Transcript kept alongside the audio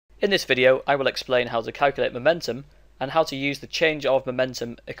In this video, I will explain how to calculate momentum and how to use the change of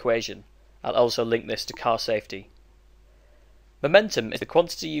momentum equation. I'll also link this to car safety. Momentum is the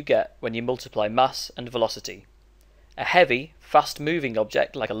quantity you get when you multiply mass and velocity. A heavy, fast-moving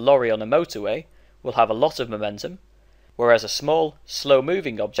object like a lorry on a motorway will have a lot of momentum, whereas a small,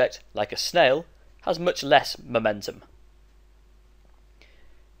 slow-moving object like a snail has much less momentum.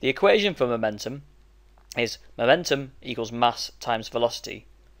 The equation for momentum is momentum equals mass times velocity.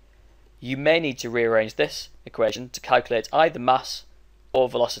 You may need to rearrange this equation to calculate either mass or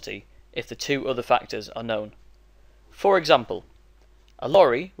velocity if the two other factors are known. For example, a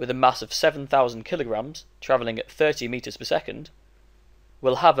lorry with a mass of 7,000 kilograms travelling at 30 meters per second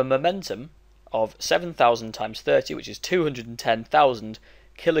will have a momentum of 7,000 times 30, which is 210,000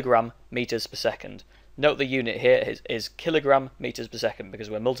 kilogram meters per second. Note the unit here is kilogram meters per second because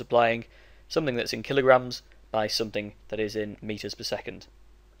we're multiplying something that's in kilograms by something that is in meters per second.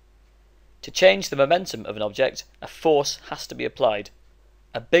 To change the momentum of an object, a force has to be applied.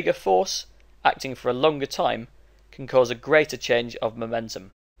 A bigger force, acting for a longer time, can cause a greater change of momentum.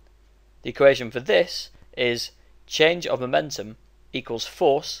 The equation for this is change of momentum equals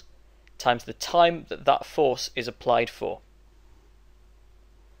force times the time that force is applied for.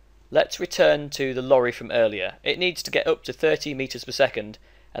 Let's return to the lorry from earlier. It needs to get up to 30 meters per second,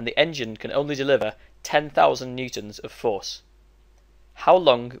 and the engine can only deliver 10,000 newtons of force. How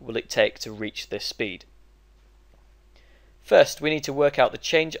long will it take to reach this speed? First, we need to work out the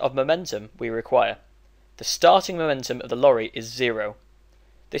change of momentum we require. The starting momentum of the lorry is 0.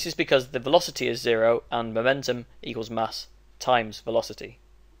 This is because the velocity is 0 and momentum equals mass times velocity.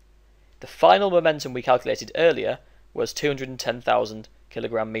 The final momentum we calculated earlier was 210,000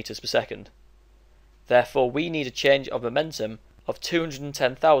 kilogram meters per second. Therefore, we need a change of momentum of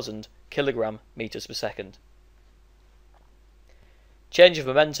 210,000 kilogram meters per second. Change of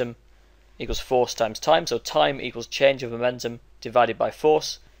momentum equals force times time, so time equals change of momentum divided by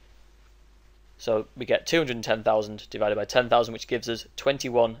force. So we get 210,000 divided by 10,000, which gives us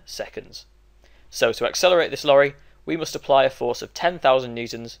 21 seconds. So to accelerate this lorry, we must apply a force of 10,000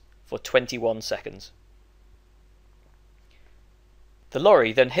 newtons for 21 seconds. The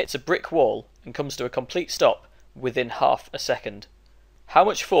lorry then hits a brick wall and comes to a complete stop within half a second. How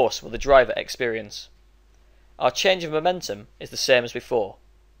much force will the driver experience? Our change of momentum is the same as before.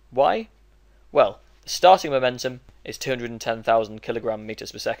 Why? Well, the starting momentum is 210,000 kilogram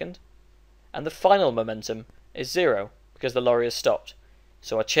meters per second, and the final momentum is 0 because the lorry has stopped.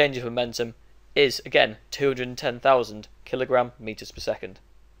 So our change of momentum is again 210,000 kilogram meters per second.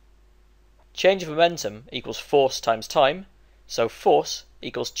 Change of momentum equals force times time, so force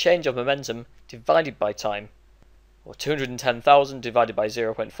equals change of momentum divided by time, or 210,000 divided by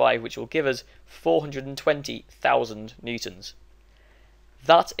 0.5, which will give us 420,000 newtons.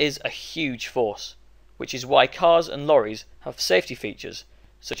 That is a huge force, which is why cars and lorries have safety features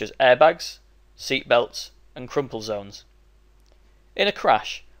such as airbags, seat belts, and crumple zones. In a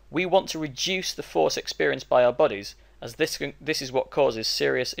crash, we want to reduce the force experienced by our bodies, as this is what causes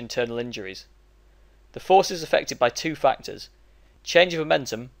serious internal injuries. The force is affected by two factors: change of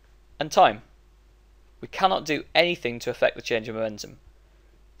momentum and time. We cannot do anything to affect the change of momentum.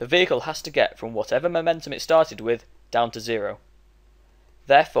 The vehicle has to get from whatever momentum it started with down to 0.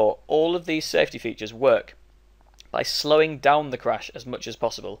 Therefore, all of these safety features work by slowing down the crash as much as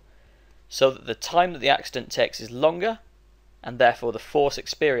possible, so that the time that the accident takes is longer, and therefore the force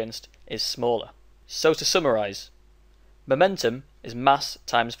experienced is smaller. So to summarise, momentum is mass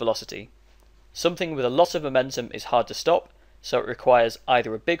times velocity. Something with a lot of momentum is hard to stop, so it requires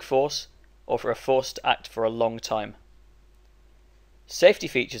either a big force or for a force to act for a long time. Safety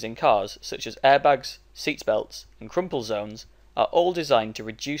features in cars such as airbags, seat belts, and crumple zones are all designed to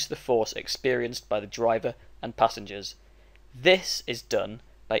reduce the force experienced by the driver and passengers. This is done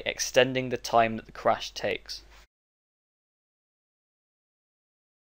by extending the time that the crash takes.